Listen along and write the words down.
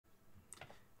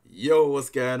Yo, what's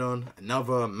going on?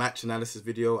 Another match analysis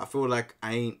video. I feel like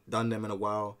I ain't done them in a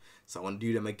while, so I want to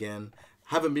do them again.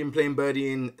 Haven't been playing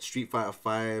Birdie in Street Fighter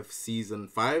 5 Season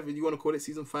 5, if you want to call it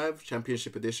Season 5,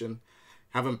 Championship Edition.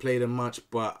 Haven't played them much,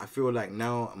 but I feel like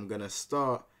now I'm going to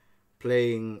start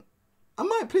playing... I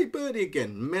might play Birdie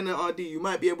again. Men and RD, you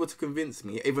might be able to convince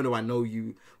me, even though I know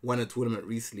you won a tournament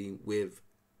recently with...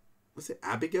 Was it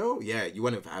Abigail? Yeah, you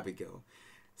won it with Abigail.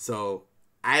 So,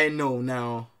 I know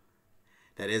now...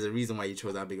 that there's a reason why you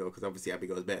chose Abigail, because obviously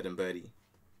Abigail is better than Birdie.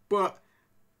 But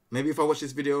maybe if I watch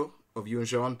this video of you and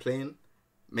Sean playing,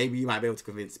 maybe you might be able to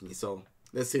convince me. So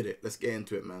let's hit it. Let's get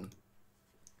into it, man.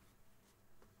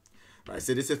 Right,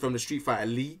 so this is from the Street Fighter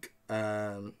League.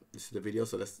 This is the video,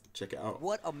 so let's check it out.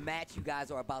 What a match you guys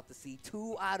are about to see.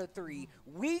 2 out of 3.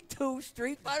 Week 2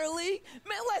 Street Fighter League.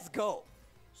 Man, let's go.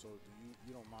 So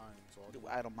you don't mind? So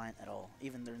I don't mind at all.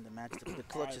 Even during the match, the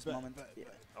clutchest moment. Yeah.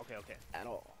 Okay. At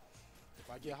all. If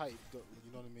I get hyped,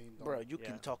 you know what I mean? Bro, you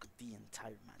can talk the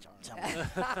entire match. I'm telling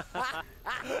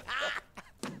you.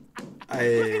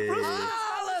 Hey.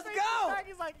 Let's go.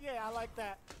 He's like, yeah, I like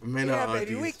that. Men Yeah, are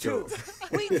baby, RDs, week 2. jokes.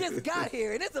 We just got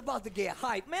here, and it's about to get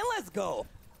hyped. Man, let's go.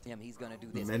 Damn, he's going to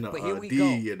do this. Men are But here we RD, go.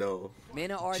 you know.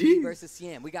 Men are RD Jeez. versus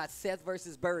Cien. We got Seth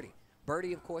versus Birdie.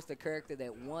 Birdie, of course, the character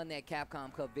that won that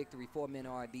Capcom Cup victory for Men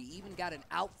are RD. Even got an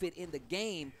outfit in the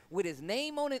game with his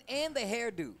name on it and the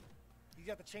hairdo. You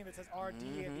got the chain that says RD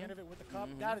at the end of it with the cup.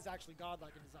 That is actually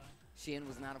godlike in design. Shin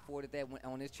was not afforded that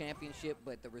on his championship,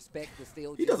 but the respect was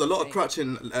still. He does a lot of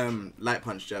crouching light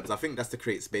punch jabs. I think that's to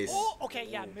create space. Oh, okay,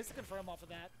 yeah, missed the confirm off of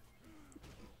that.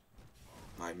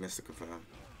 I missed the confirm.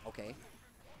 Okay.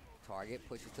 Target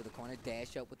pushes to the corner,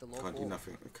 dash up with the low Can't do forward.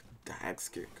 nothing. Dags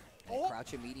kick. And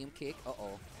crouching medium kick.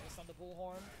 Uh-oh. Based on the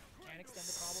bullhorn. Can't extend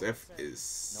the combo. Seth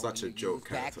is Knowing such a you joke use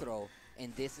back character. throw,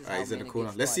 and this is Alright, how he's in the Mena corner.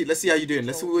 gets Let's started. see how you doing.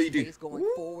 Let's see what you do. Space going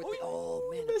forward. Oh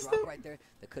man, a messed drop up. right there.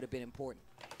 That could have been important.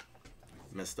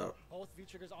 Messed up. Both V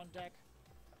triggers on deck.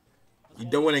 You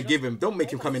don't want to give him. Don't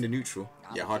make him come into neutral.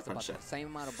 I Yeah, was hard just about punch to- shot. Same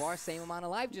amount of bars, same amount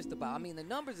of life, just about. I mean, the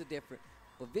numbers are different,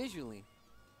 but visually,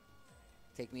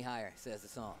 take me higher, says the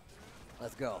song.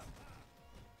 Let's go.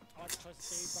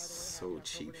 So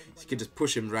cheap. You can just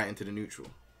push him right into the neutral.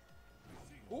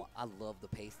 Ooh, I love the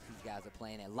pace these guys are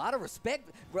playing at. A lot of respect,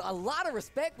 bro, a lot of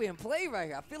respect being played right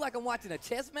here. I feel like I'm watching a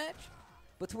chess match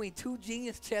between two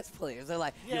genius chess players. They're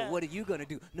like, Yeah. yo, what are you gonna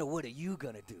do? No, what are you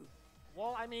gonna do?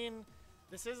 Well, I mean,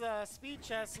 this is a speed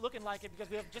chess looking like it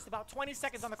because we have just about 20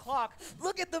 seconds on the clock.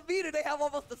 Look at the meter. They have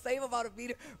almost the same amount of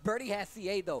meter. Birdie has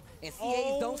CA though, and CAs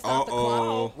Oh. don't stop the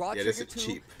clock. Raw Yeah, this trigger is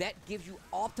 2. cheap. That gives you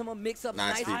optimum mix-up.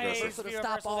 Nice Nice reversal. reversal to Nice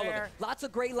stop all of reversal it. Lots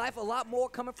of great life. A lot more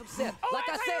coming from Seth. Oh, Like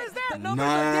I I thought he was said, there. the numbers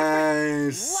are different.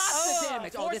 Nice. Lots of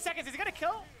damage. 4 this, seconds. Is he going to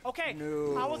kill? Okay.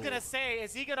 No. I was going to say,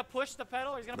 is he going to push the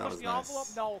pedal or is he going to That push was the nice.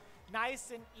 envelope? No.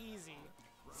 Nice and easy.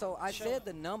 So I said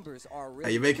the numbers are really.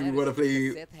 Hey, you're making me wanna play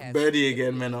because Seth has Birdie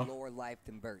again, significantly man. Lower life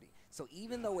than Birdie. So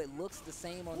even though it looks the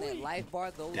same on that life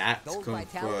bar, those That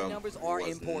vitality numbers are was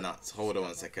important. nuts. Hold on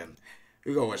 1 second.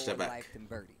 We gotta watch Lower that back. life than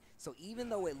Birdie. So even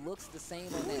though it looks the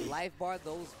same on that life bar,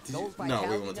 those No, vitality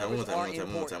wait, one numbers are more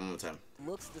important. time.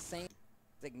 Looks the same,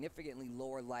 significantly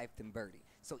lower life than Birdie.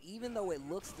 So even though it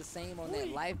looks the same on that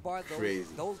life bar,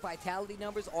 Crazy. those vitality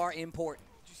numbers are important.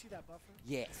 Did you see that buffer?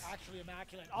 Yes. Actually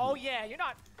immaculate. Oh yeah, you're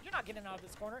not getting out of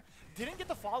this corner. Didn't get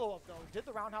the follow up though. Did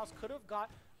the roundhouse? Could have got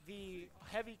the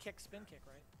heavy kick, spin kick,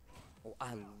 right? Oh,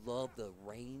 I love the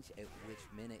range at which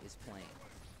Mena is playing.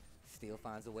 Still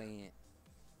finds a way in.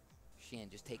 Shin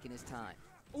just taking his time.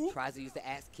 Ooh. Tries to use the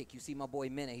axe kick. You see my boy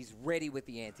Mena. He's ready with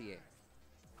the anti-air.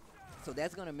 So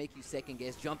that's gonna make you second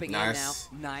guess. Jumping Nice.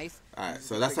 in now. Nice. Alright,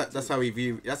 so that's how we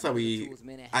view. That's how we Tools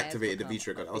Mena has activated the become V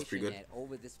trigger. That was pretty good. efficient at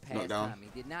over this past Knockdown. time.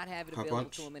 He did not have it Hard available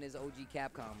punch. to him in his OG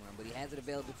Capcom run, but he has it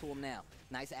available to him now.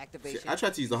 Nice See, activation. I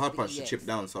tried to use the hard punch to EX. chip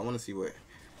down, so I want to see what.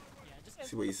 Yeah, just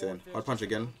See what he's saying. saying. Hard punch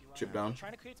again, chip down.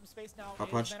 Trying to create some space now. Hard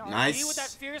is punch. Mena. Nice. RD with that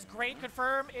fierce, great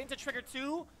confirm into trigger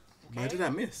 2. Why did I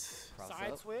miss? Cross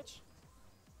Side up. switch.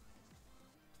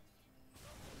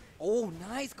 Oh,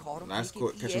 nice. Caught him. Nice,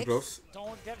 making catching EX. close.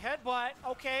 Don't get headbutt.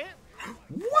 Okay.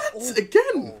 What Oh, again?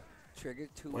 oh. Trigger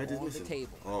 2 Why did on this the missing?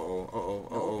 table. Oh,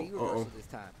 No B reversal this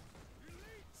time.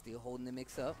 Still holding the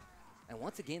mix up. And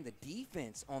once again, the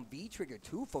defense on B trigger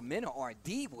 2 for Mena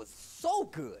RD was so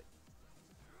good.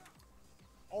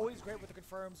 Always great with the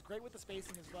confirms. Great with the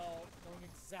spacing as well. Knowing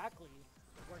exactly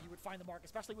where he would find the mark,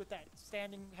 especially with that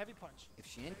standing heavy punch. If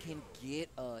Shin can get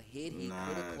a hit, he could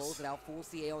have Nice. closed it out full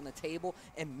CA on the table.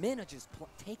 And Mena just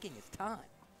taking his time.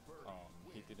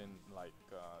 He didn't like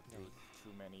do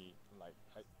too many like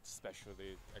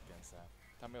especially against that.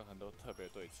 他没有很多特别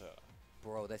对策。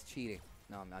 Bro, that's cheating.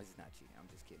 No, he's not cheating. I'm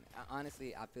just kidding.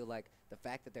 Honestly, I feel like the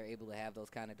fact that they're able to have those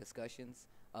kind of discussions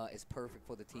is perfect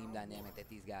for the team dynamic that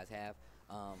these guys have.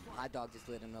 Hot Dog just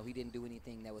let him know he didn't do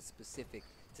anything that was specific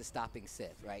to stopping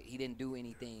Seth, right? He didn't do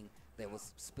anything that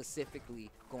was specifically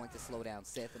going to slow down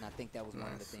Seth, and I think that was one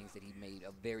of the things that he made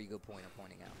a very good point of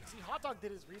pointing out. See, Hot Dog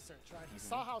did his research, right? He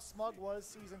saw how Smug was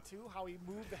Season 2, how he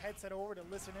moved the headset over to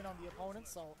listen in on the opponent,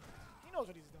 so he knows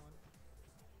what he's doing.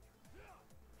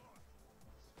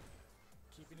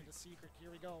 Keeping it a secret. Here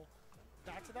we go.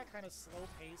 Back to that kind of slow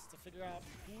pace to figure out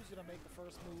who's going to make the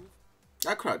first move.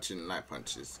 That crouching light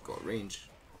punch has got range.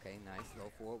 Okay, nice.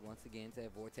 Go for it once again to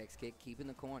that Vortex kick, keeping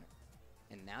the corner.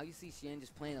 And now you see Xian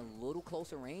just playing a little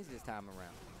closer range this time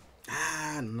around.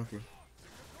 Ah, nothing.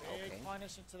 Big Okay.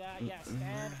 punish into that. Yes,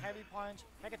 and heavy punch.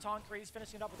 Hecaton Crease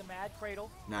finishing it up with a mad cradle.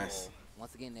 Nice.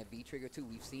 Once again, that V trigger too.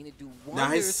 We've seen it do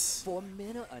wonders Nice. for a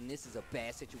minute, and this is a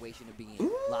bad situation to be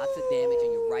in. Lots of damage,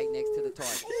 and you're right next to the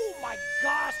target. Oh my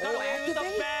gosh! Got away with the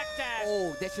activate? back dash.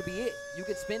 Oh, that should be it. You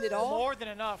could spend it all. More than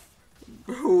enough.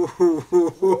 This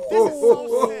This is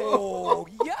so sick. Oh,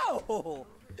 yo!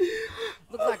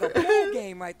 Looks like a pool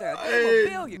game right there. A game of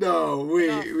billiards. No,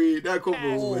 wait. That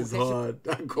combo Oh, was that should- hard.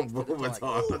 That combo next to the was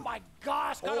target. Oh hard. my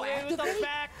gosh! Got Oh, away with the activate?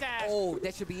 back dash. Oh,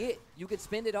 that should be it. You could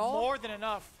spend it all. More than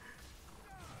enough.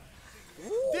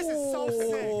 This is so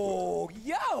sick. Oh,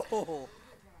 yo!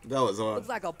 That was hard. Looks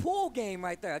like a pool game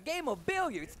right there. A game of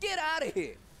billiards. Get out of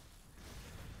here.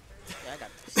 Yeah, I got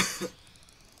this.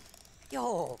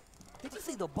 Yo, did you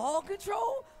see the ball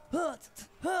control? He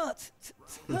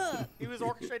was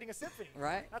orchestrating a symphony.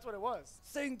 Right? That's what it was.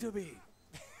 Sing to me.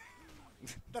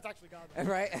 That's actually God.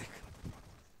 Right?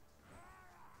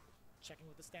 Checking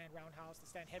with the stand roundhouse, the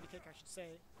stand heavy kick, I should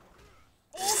say.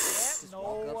 Oh, yeah.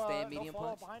 walk up, stand No medium follow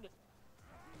punch. behind it.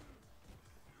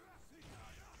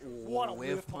 What a a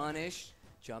whiff whiff punish.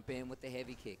 Jump in with the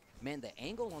heavy kick. Man, the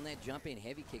angle on that jump in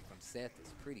heavy kick from Seth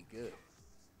is pretty good.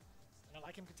 And I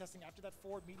like him contesting after that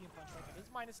forward medium punch right there. It is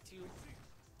 -2.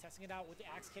 Testing it out with the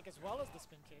axe kick as well as the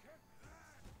spin kick.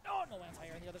 Oh, no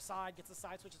anti-air on the other side. Gets the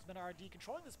side switch. It's been RD.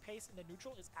 Controlling this pace in the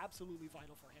neutral is absolutely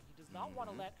vital for him. He does not want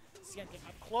to let Xian get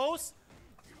up close.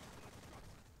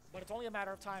 But it's only a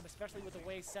matter of time, especially with the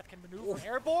way Seth can maneuver.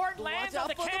 Airborne lands Watch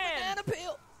on out the for the can. banana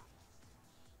peel.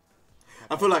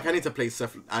 I feel like I need to play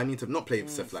Seth. I need to not play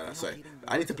Seth like that. Sorry,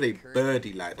 I need to play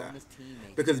Birdie like that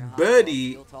because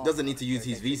Birdie doesn't need to use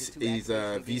his V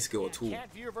skill at all.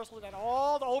 Can't view reversal at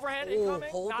all. The overhand Oh, incoming.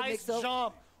 hold the Nice mix-up.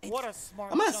 jump. What a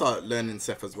smart I might jump. start learning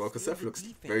Seth as well because Seth looks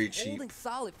very cheap. Holding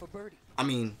solid for Birdie. I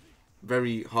mean,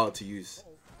 very hard to use.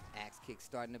 Axe kick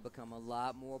starting to become a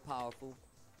lot more powerful.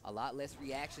 A lot less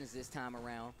reactions this time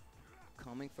around.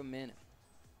 Coming from Mena.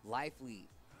 Life lead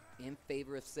in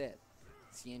favor of Seth.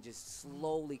 Xian just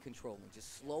slowly controlling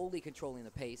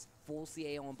the pace. Full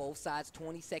CA on both sides.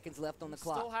 20 seconds left on the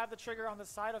clock. Still have the trigger on the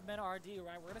side of Mena RD,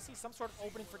 right? We're going to see some sort of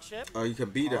opening for Chip. Oh, you can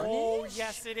beat that. Oh,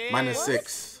 yes, it is.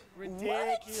 -6.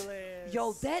 Ridiculous.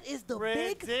 Yo, that is the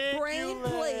big brain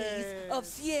plays of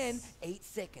Xian. 8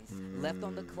 seconds left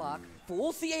on the clock.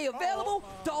 Full CA available.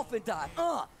 Dolphin dive.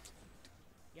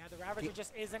 Yeah, the Ravager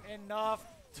just isn't enough.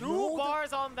 Two No,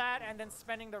 bars on that and then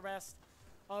spending the rest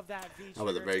of that V. That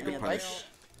was a very good trigger to punish. nail.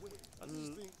 I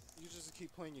just think you just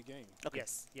keep playing your game. Okay.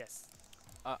 Yes, yes.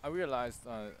 I realized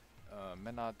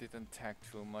Mena didn't tag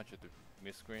too much at the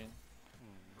mid screen.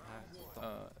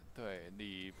 对，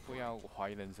你不要怀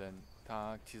疑人生，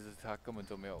其实他根本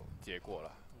就没有结果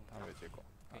了，他没有结果。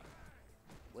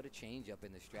 What a change up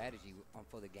in the strategy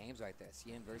for the games right there.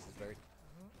 Xian versus Birdie.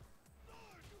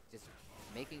 Just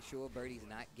making sure Birdie's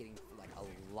not getting like a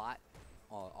lot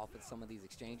off of some of these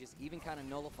exchanges, even kind of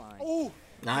nullifying. Oh,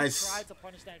 Nice. He tried to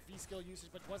punish that V skill usage,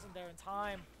 but wasn't there in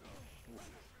time.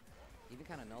 Even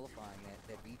kind of nullifying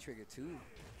that V trigger too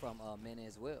from Mena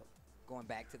as well. Going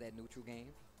back to that neutral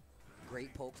game.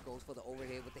 Great pokes, goes for the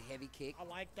overhead with the heavy kick. I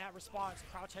like that response.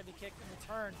 Crouch heavy kick in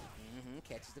return.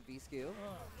 Catches the V skill.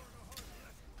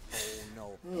 Oh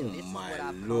no. Oh, And this is my what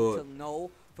I've Lord. come to know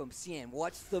from Xian.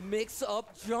 Watch the mix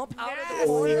up, jump out of Yes, the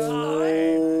corner.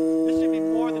 this should be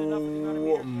more than enough for the amount of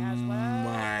meter he has left. No,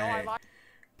 I my. like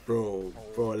Bro,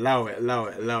 allow it. We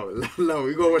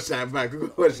gotta watch that back.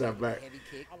 Heavy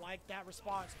kick. I like that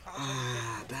response. Crouch Ah,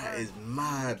 heavy kick in that return. is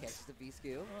mad. Catches the V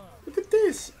skill. Look at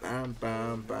this. Bam,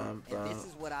 bam, bam, And this bam.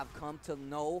 is what I've come to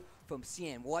know from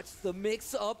Xian. Watch the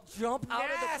mix up, jump out of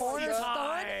Yes, the corner, in stun.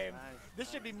 time. This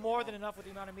should be more than enough with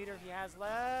the amount of meter he has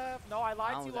left. No, I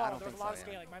lied I too don't long. There was think a lot so, of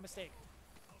yeah. scaling. My mistake.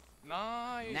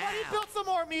 Nice. Now. But he built some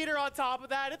more meter on top of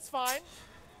that. It's fine.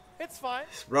 It's fine.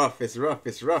 It's rough. Takes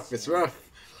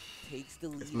the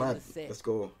lead It's in mad. the set. Let's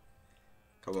go.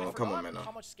 Come on, come on, man.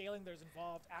 How much scaling there's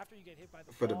involved after you get hit by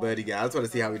the For the ball. Birdie guy, I just want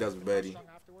to see how he does with Birdie. Strong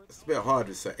afterwards. It's a bit hard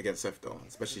with against Seth though,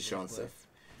 especially Sean Seth.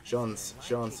 Sean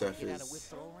Seth Get out of is with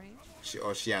throw range.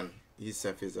 or Xian. His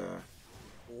Seth is Armor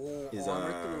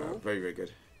through. very very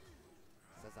good.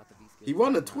 That's out the V skill. He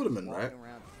won the tournament, Walking right?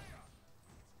 around.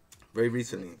 Very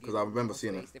recently, because I remember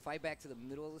seeing it. They fight back to the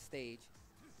middle of the stage.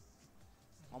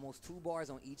 Almost 2 bars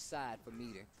on each side for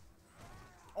meter.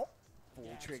 Oh. Full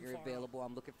Yeah, trigger too far. available.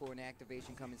 I'm looking for an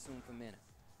activation coming soon from Mena.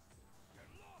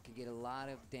 Can get a lot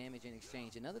of damage in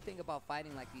exchange. Another thing about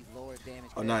fighting like these lower damage.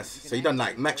 Oh, players, nice. you can So you done like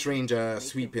actually max range make them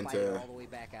sweep fight it into. all the way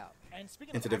back out. And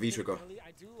speaking into of the activating V-trigger. early,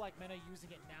 I do like Mena using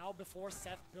it now before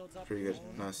Seth builds up Pretty his good.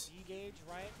 own Nice. V gauge,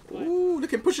 right? But Ooh, look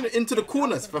at him pushing it into the that was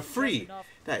corners gonna for be free. just enough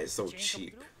That is so to chain come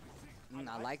cheap. through.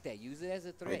 I like that. Use it as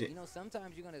a threat. did. You know,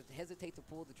 sometimes you're gonna hesitate to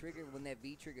pull the trigger when that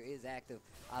V trigger is active.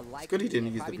 I like. good he using didn't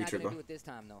it. use the Probably not V-trigger. gonna do it this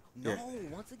time though. Yeah. No,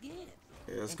 once again.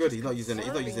 Yeah, it's And good. just He's not using it.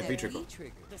 He's not using conserving V-trigger. that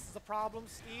V-trigger. This is the problem,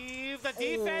 Steve. The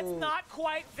defense Oh. not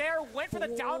quite there. Went for the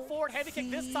down forward heavy kick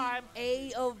this time.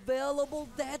 A available.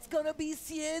 That's gonna be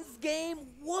Xian's game.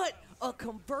 What? A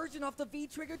conversion off the V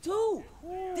trigger too.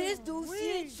 This dude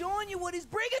Xian showing you what he's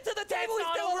bringing to the table. He's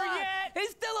not still over alive. yet. He's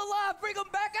still alive. Bring him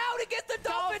back out and get the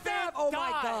dolphin dive. Oh my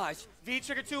dive. gosh.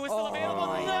 V-trigger 2 is still Oh available.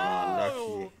 my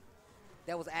No. Lucky.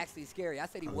 That was actually scary. I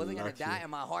said he wasn't gonna Unlucky. die, and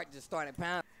my heart just started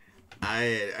pounding.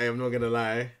 I am not gonna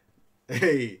lie.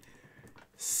 Hey,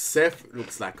 Seth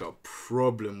looks like a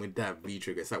problem with that V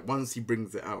trigger. It's like once he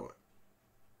brings it out,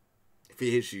 if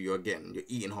he hits you, you're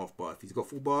eating half bar. If he's got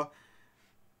full bar,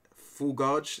 full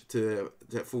gauge to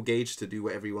full gauge to do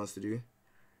whatever he wants to do,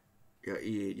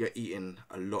 you're eating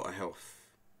a lot of health.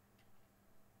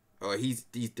 Or he's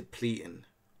depleting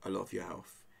a lot of your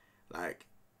health. Like,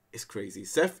 it's crazy.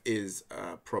 Seth is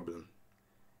a problem.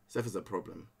 Seth is a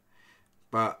problem.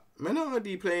 But man,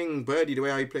 already playing Birdie the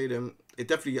way I played him, I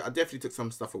definitely took some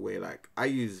stuff away. Like, I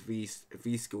use V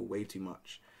skill way too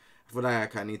much. I feel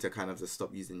like I need to kind of just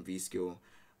stop using V skill.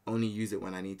 Only use it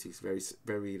when I need to. It's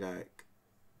very like,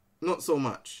 not so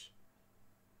much.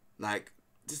 Like,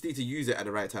 just need to use it at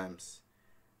the right times.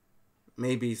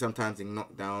 Maybe sometimes in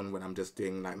knockdown when I'm just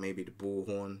doing like maybe the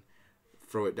bullhorn,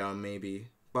 throw it down maybe.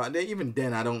 But then, even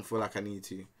then, I don't feel like I need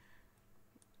to.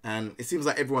 And it seems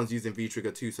like everyone's using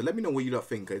V-Trigger 2. So let me know what you lot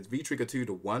think. Is V-Trigger 2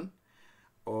 the one?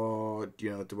 Or,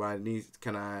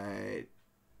 can I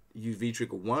use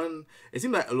V-Trigger 1? It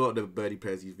seems like a lot of the Birdie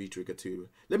players use V-Trigger 2.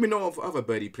 Let me know of other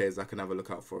Birdie players I can have a look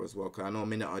out for as well. Because I know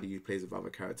Minute RD plays with other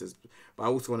characters. But I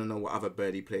also want to know what other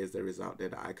Birdie players there is out there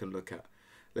that I can look at.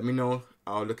 Let me know.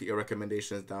 I'll look at your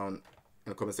recommendations down in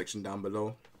the comment section down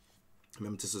below.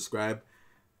 Remember to subscribe,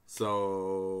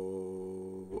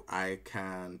 so I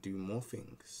can do more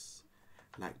things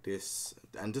like this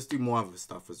and just do more other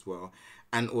stuff as well.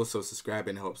 And also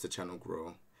subscribing helps the channel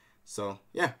grow. So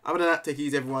yeah, other than that, take it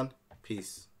easy everyone.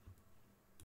 Peace.